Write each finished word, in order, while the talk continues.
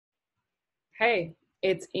Hey,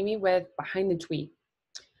 it's Amy with Behind the Tweet.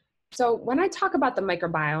 So when I talk about the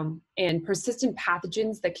microbiome and persistent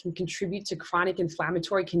pathogens that can contribute to chronic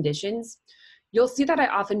inflammatory conditions, you'll see that I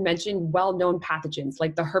often mention well-known pathogens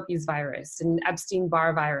like the herpes virus and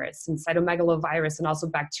Epstein-Barr virus and cytomegalovirus and also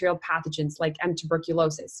bacterial pathogens like M.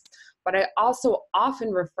 tuberculosis. But I also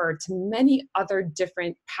often refer to many other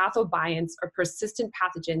different pathobionts or persistent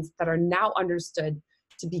pathogens that are now understood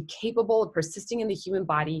to be capable of persisting in the human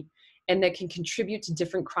body and that can contribute to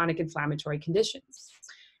different chronic inflammatory conditions.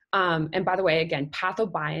 And by the way, again,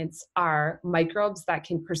 pathobionts are microbes that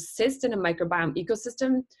can persist in a microbiome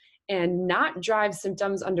ecosystem and not drive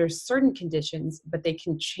symptoms under certain conditions, but they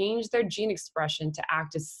can change their gene expression to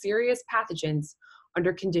act as serious pathogens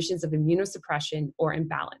under conditions of immunosuppression or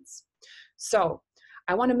imbalance. So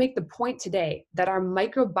I want to make the point today that our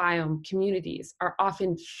microbiome communities are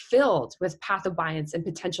often filled with pathobionts and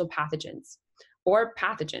potential pathogens, or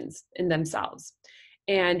pathogens in themselves.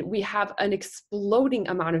 And we have an exploding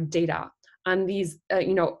amount of data on these,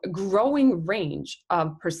 growing range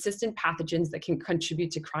of persistent pathogens that can contribute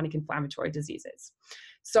to chronic inflammatory diseases.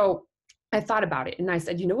 So I thought about it and I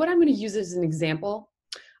said, you know what, I'm going to use as an example.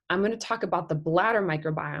 I'm going to talk about the bladder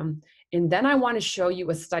microbiome. And then I want to show you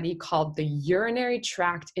a study called the urinary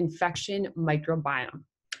tract infection microbiome.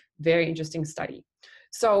 Very interesting study.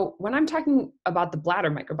 So when I'm talking about the bladder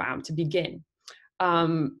microbiome to begin,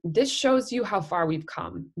 this shows you how far we've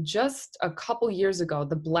come. Just a couple years ago,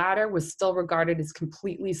 the bladder was still regarded as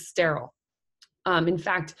completely sterile. In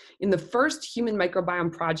fact, in the first human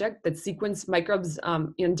microbiome project that sequenced microbes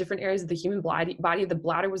in different areas of the human body, the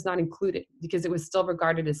bladder was not included because it was still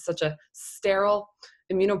regarded as such a sterile,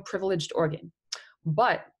 immunoprivileged organ.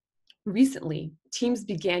 But recently, teams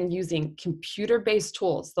began using computer-based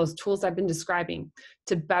tools, those tools I've been describing,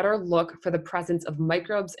 to better look for the presence of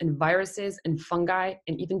microbes and viruses and fungi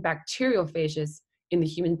and even bacteriophages in the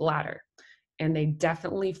human bladder. And they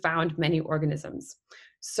definitely found many organisms.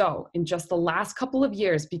 So in just the last couple of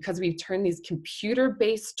years, because we've turned these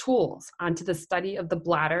computer-based tools onto the study of the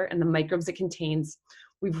bladder and the microbes it contains,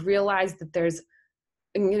 we've realized that there's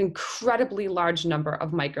an incredibly large number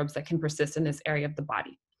of microbes that can persist in this area of the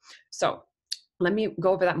body. So let me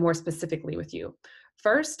go over that more specifically with you.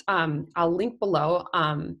 First, I'll link below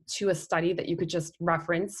to a study that you could just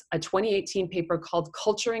reference, a 2018 paper called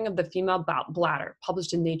Culturing of the Female Bladder,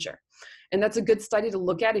 published in Nature. And that's a good study to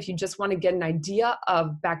look at if you just want to get an idea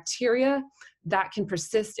of bacteria that can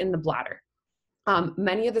persist in the bladder.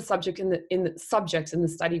 Many of the subjects in the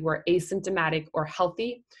study were asymptomatic or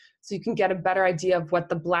healthy, so you can get a better idea of what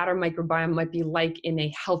the bladder microbiome might be like in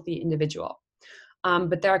a healthy individual.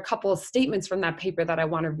 But there are a couple of statements from that paper that I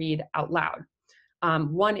want to read out loud.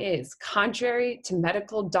 One is, contrary to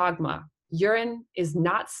medical dogma, urine is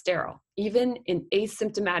not sterile, even in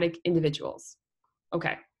asymptomatic individuals.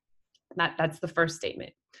 Okay, that's the first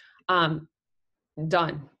statement.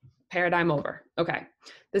 Done. Paradigm over. Okay.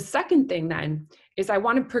 The second thing then is I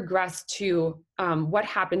want to progress to what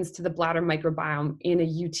happens to the bladder microbiome in a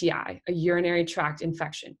UTI, a urinary tract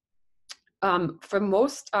infection. For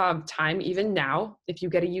most of time, even now, if you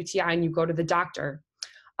get a UTI and you go to the doctor,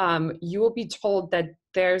 you will be told that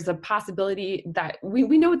there's a possibility that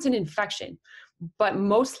we know it's an infection, but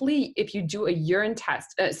mostly if you do a urine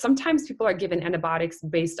test, sometimes people are given antibiotics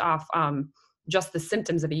based off just the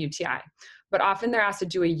symptoms of a UTI, but often they're asked to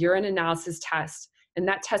do a urine analysis test, and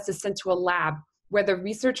that test is sent to a lab where the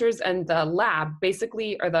researchers and the lab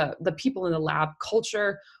basically, or the people in the lab,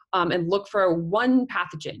 culture and look for one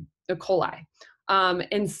pathogen, E. coli.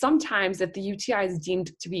 And sometimes if the UTI is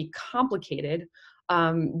deemed to be complicated,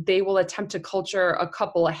 they will attempt to culture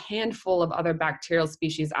a handful of other bacterial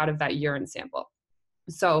species out of that urine sample.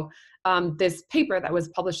 So this paper that was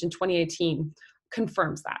published in 2018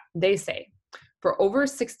 confirms that. They say, for over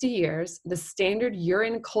 60 years, the standard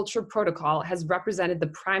urine culture protocol has represented the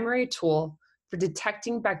primary tool for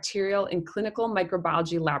detecting bacterial in clinical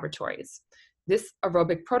microbiology laboratories. This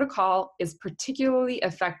aerobic protocol is particularly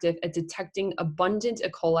effective at detecting abundant E.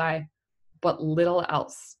 coli, but little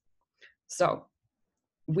else. So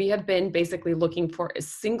we have been basically looking for a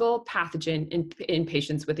single pathogen in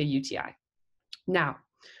patients with a UTI. Now,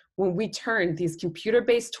 when we turn these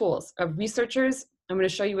computer-based tools of researchers, I'm going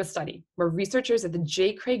to show you a study where researchers at the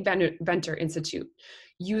J. Craig Venter Institute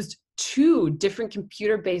used 2 different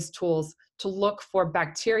computer-based tools to look for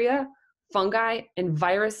bacteria, fungi, and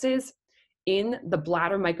viruses in the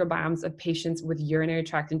bladder microbiomes of patients with urinary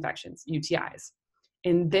tract infections, UTIs.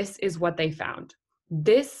 And this is what they found.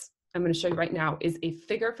 This, I'm going to show you right now, is a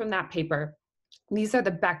figure from that paper. These are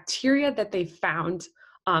the bacteria that they found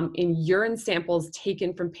in urine samples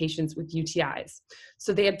taken from patients with UTIs.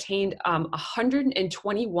 So they obtained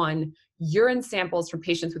 121 urine samples from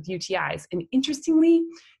patients with UTIs. And interestingly,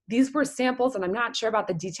 these were samples, and I'm not sure about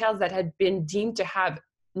the details, that had been deemed to have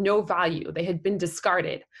no value. They had been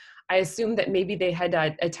discarded. I assumed that maybe they had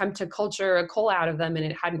attempt to culture a coli out of them and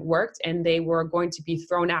it hadn't worked and they were going to be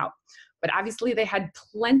thrown out. But obviously they had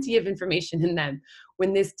plenty of information in them.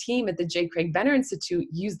 When this team at the J. Craig Venter Institute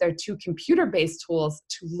used their 2 computer-based tools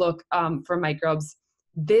to look for microbes,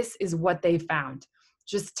 this is what they found.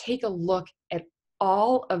 Just take a look at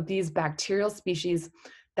all of these bacterial species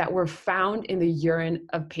that were found in the urine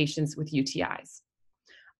of patients with UTIs.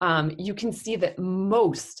 You can see that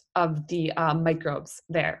most of the microbes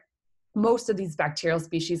there, most of these bacterial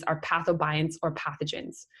species are pathobionts or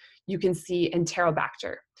pathogens. You can see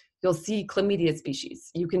Enterobacter. You'll see chlamydia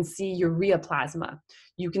species. You can see ureaplasma.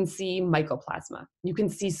 You can see mycoplasma. You can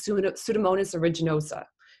see Pseudomonas aeruginosa.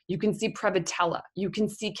 You can see Prevotella. You can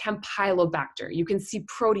see Campylobacter. You can see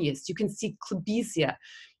Proteus. You can see Klebsiella.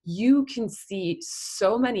 You can see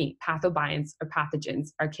so many pathobionts or pathogens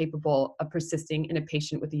are capable of persisting in a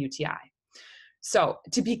patient with a UTI. So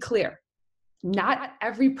to be clear, not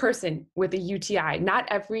every person with a UTI, not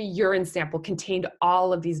every urine sample contained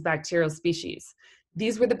all of these bacterial species.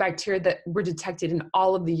 These were the bacteria that were detected in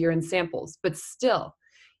all of the urine samples, but still,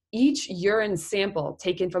 each urine sample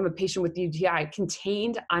taken from a patient with UTI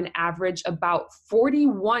contained on average about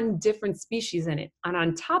 41 different species in it. And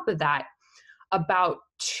on top of that, about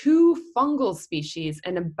 2 fungal species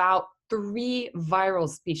and about 3 viral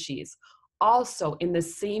species, also in the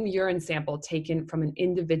same urine sample taken from an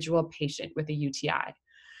individual patient with a UTI.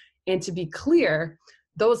 And to be clear,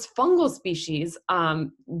 those fungal species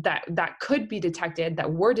that could be detected,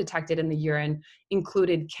 that were detected in the urine,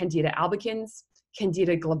 included Candida albicans,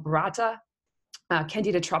 Candida glabrata,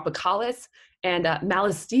 Candida tropicalis, and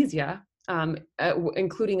Malassezia,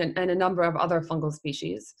 including a number of other fungal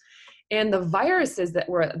species. And the viruses that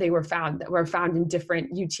were found in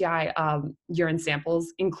different UTI urine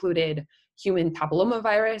samples included human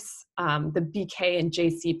papillomavirus, the BK and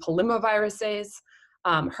JC polyomaviruses,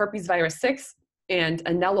 herpes virus 6, and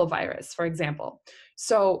anellovirus, for example.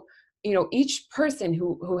 So, each person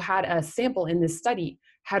who had a sample in this study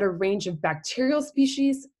had a range of bacterial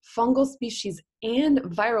species, fungal species, and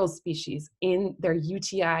viral species in their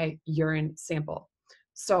UTI urine sample.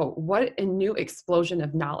 So what a new explosion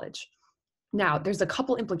of knowledge. Now, there's a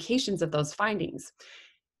couple implications of those findings.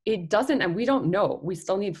 It doesn't, and we don't know, we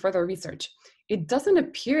still need further research. It doesn't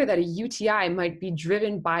appear that a UTI might be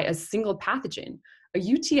driven by a single pathogen. A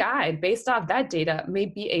UTI, based off that data, may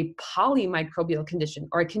be a polymicrobial condition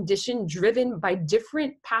or a condition driven by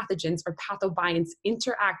different pathogens or pathobionts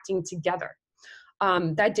interacting together.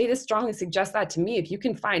 That data strongly suggests that to me. If you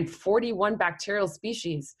can find 41 bacterial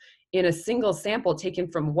species in a single sample taken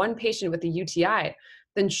from one patient with a UTI,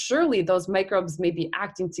 then surely those microbes may be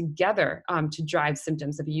acting together to drive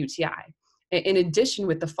symptoms of a UTI, in addition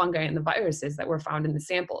with the fungi and the viruses that were found in the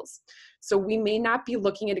samples. So we may not be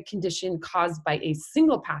looking at a condition caused by a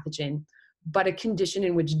single pathogen, but a condition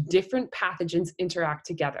in which different pathogens interact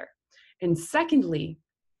together. And secondly,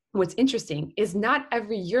 what's interesting is not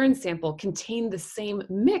every urine sample contained the same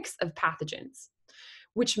mix of pathogens,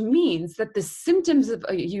 which means that the symptoms of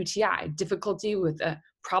a UTI, difficulty with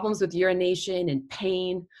problems with urination and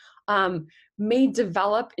pain, may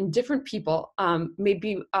develop in different people, may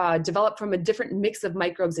be developed from a different mix of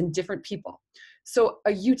microbes in different people. So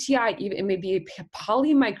a UTI, it may be a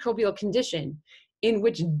polymicrobial condition in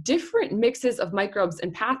which different mixes of microbes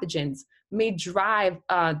and pathogens may drive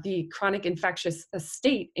the chronic infectious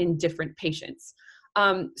state in different patients.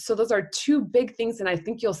 So those are 2 big things, and I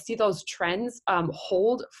think you'll see those trends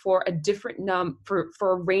hold for a different for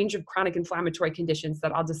a range of chronic inflammatory conditions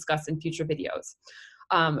that I'll discuss in future videos.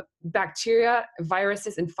 Bacteria,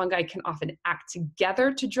 viruses, and fungi can often act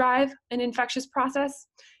together to drive an infectious process,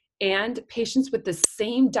 and patients with the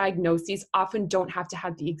same diagnoses often don't have to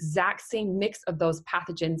have the exact same mix of those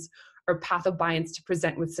pathogens or pathobionts to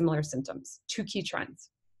present with similar symptoms. 2 key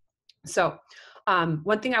trends. So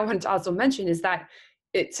one thing I wanted to also mention is that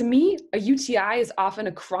to me, a UTI is often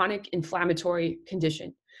a chronic inflammatory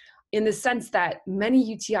condition in the sense that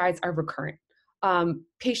many UTIs are recurrent.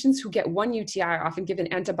 Patients who get one UTI are often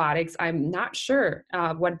given antibiotics. I'm not sure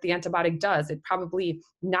what the antibiotic does. It probably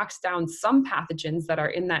knocks down some pathogens that are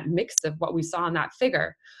in that mix of what we saw in that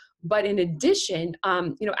figure. But in addition,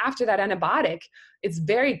 after that antibiotic, it's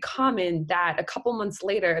very common that a couple months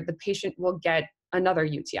later, the patient will get another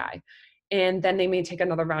UTI. and then they may take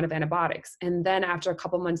another round of antibiotics. And then after a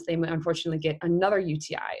couple months, they may unfortunately get another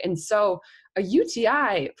UTI. And so a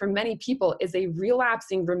UTI for many people is a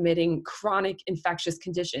relapsing, remitting, chronic infectious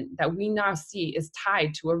condition that we now see is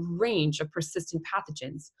tied to a range of persistent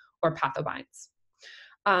pathogens or pathobionts.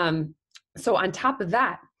 So on top of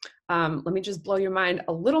that, let me just blow your mind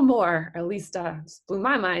a little more, or at least blew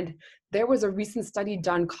my mind. There was a recent study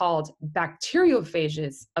done called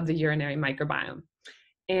bacteriophages of the urinary microbiome.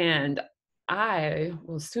 And I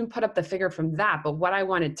will soon put up the figure from that. But what I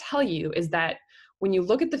want to tell you is that when you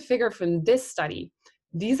look at the figure from this study,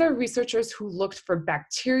 these are researchers who looked for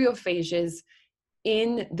bacteriophages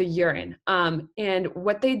in the urine. And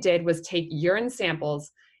what they did was take urine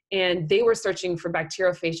samples, and they were searching for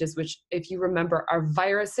bacteriophages, which, if you remember, are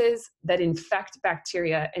viruses that infect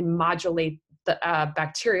bacteria and modulate the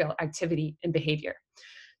bacterial activity and behavior.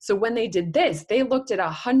 So when they did this, they looked at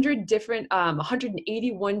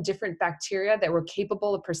 181 different bacteria that were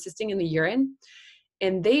capable of persisting in the urine,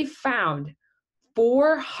 and they found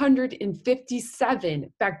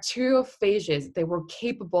 457 bacteriophages that were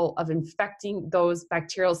capable of infecting those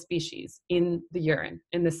bacterial species in the urine,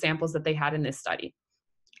 in the samples that they had in this study.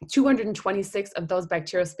 226 of those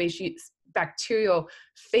bacteriophage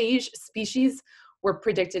species were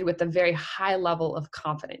predicted with a very high level of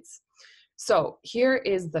confidence. So here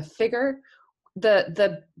is the figure.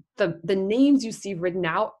 The names you see written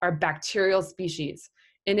out are bacterial species.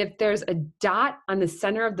 And if there's a dot on the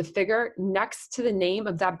center of the figure next to the name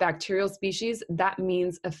of that bacterial species, that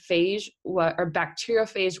means a phage or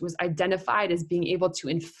bacteriophage was identified as being able to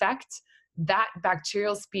infect that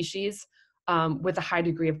bacterial species with a high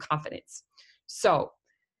degree of confidence. So,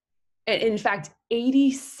 in fact,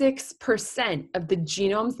 86% of the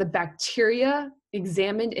genomes, the bacteria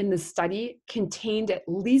examined in the study, contained at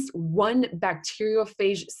least one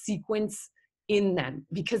bacteriophage sequence in them,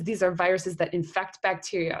 because these are viruses that infect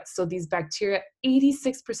bacteria. So these bacteria,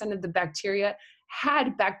 86% of the bacteria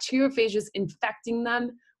had bacteriophages infecting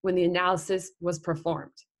them when the analysis was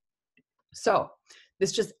performed. So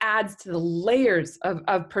this just adds to the layers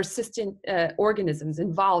of persistent organisms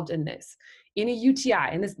involved in this. In a UTI,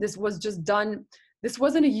 and this was just done, this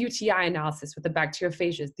wasn't a UTI analysis with the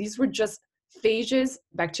bacteriophages. These were just phages,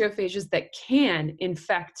 bacteriophages that can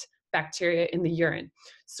infect bacteria in the urine.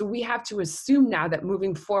 So we have to assume now that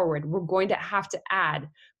moving forward, we're going to have to add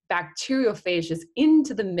bacteriophages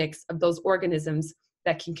into the mix of those organisms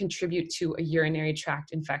that can contribute to a urinary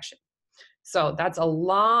tract infection. So that's a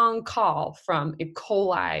long call from E.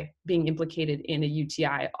 coli being implicated in a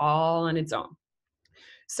UTI all on its own.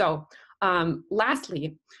 So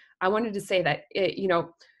lastly, I wanted to say that,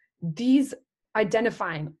 these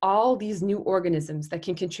identifying all these new organisms that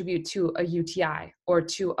can contribute to a UTI or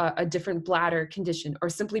to a different bladder condition, or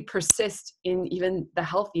simply persist in even the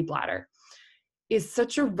healthy bladder, is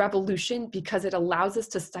such a revolution, because it allows us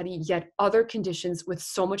to study yet other conditions with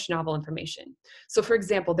so much novel information. So for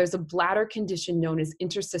example, there's a bladder condition known as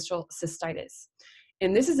interstitial cystitis.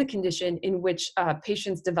 And this is a condition in which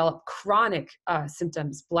patients develop chronic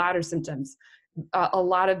symptoms, bladder symptoms, a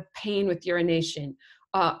lot of pain with urination,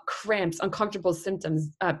 cramps, uncomfortable symptoms,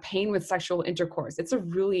 pain with sexual intercourse. It's a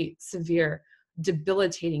really severe,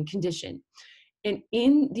 debilitating condition. And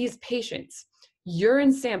in these patients,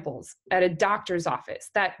 urine samples at a doctor's office,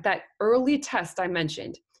 that early test I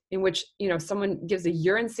mentioned, in which someone gives a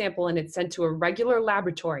urine sample and it's sent to a regular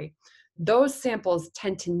laboratory, those samples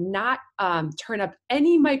tend to not turn up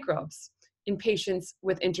any microbes in patients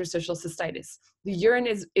with interstitial cystitis. The urine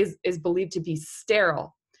is believed to be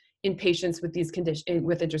sterile in patients with these conditions,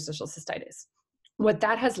 with interstitial cystitis. What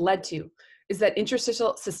that has led to is that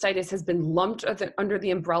interstitial cystitis has been lumped under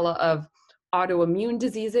the umbrella of autoimmune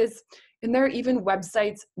diseases. And there are even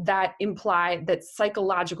websites that imply that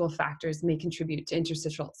psychological factors may contribute to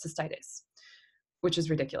interstitial cystitis, which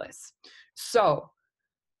is ridiculous. So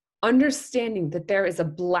understanding that there is a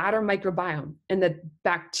bladder microbiome and that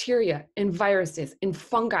bacteria and viruses and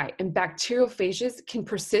fungi and bacteriophages can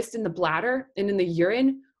persist in the bladder and in the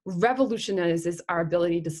urine revolutionizes our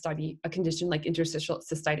ability to study a condition like interstitial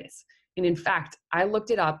cystitis. And in fact, I looked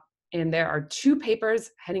it up, and there are 2 papers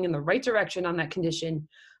heading in the right direction on that condition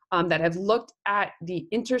that have looked at the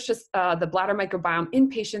bladder microbiome in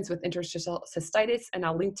patients with interstitial cystitis, and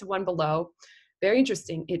I'll link to one below. Very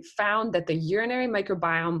interesting. It found that the urinary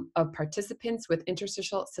microbiome of participants with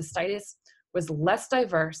interstitial cystitis was less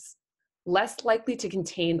diverse, less likely to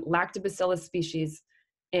contain lactobacillus species,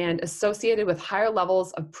 and associated with higher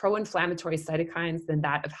levels of pro-inflammatory cytokines than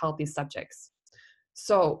that of healthy subjects.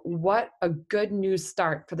 So what a good news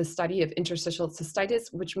start for the study of interstitial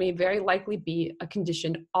cystitis, which may very likely be a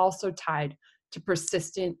condition also tied to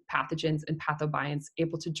persistent pathogens and pathobionts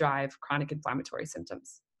able to drive chronic inflammatory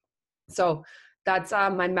symptoms. So that's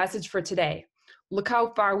my message for today. Look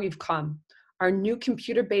how far we've come. Our new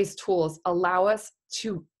computer-based tools allow us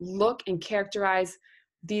to look and characterize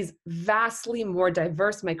these vastly more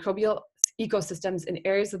diverse microbial ecosystems in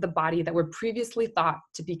areas of the body that were previously thought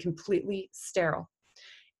to be completely sterile.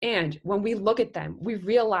 And when we look at them, we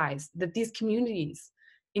realize that these communities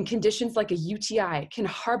in conditions like a UTI can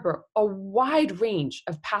harbor a wide range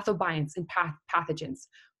of pathobionts and pathogens,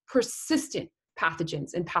 persistent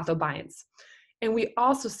pathogens and pathobionts. And we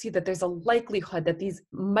also see that there's a likelihood that these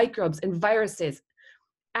microbes and viruses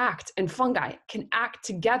and fungi can act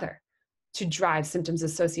together to drive symptoms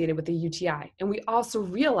associated with the UTI. And we also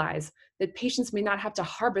realize that patients may not have to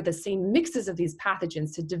harbor the same mixes of these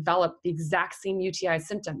pathogens to develop the exact same UTI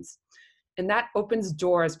symptoms. And that opens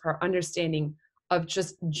doors for our understanding of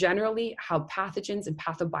just generally how pathogens and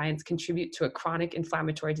pathobionts contribute to a chronic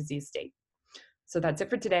inflammatory disease state. So that's it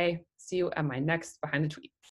for today. See you at my next Behind the Tweet.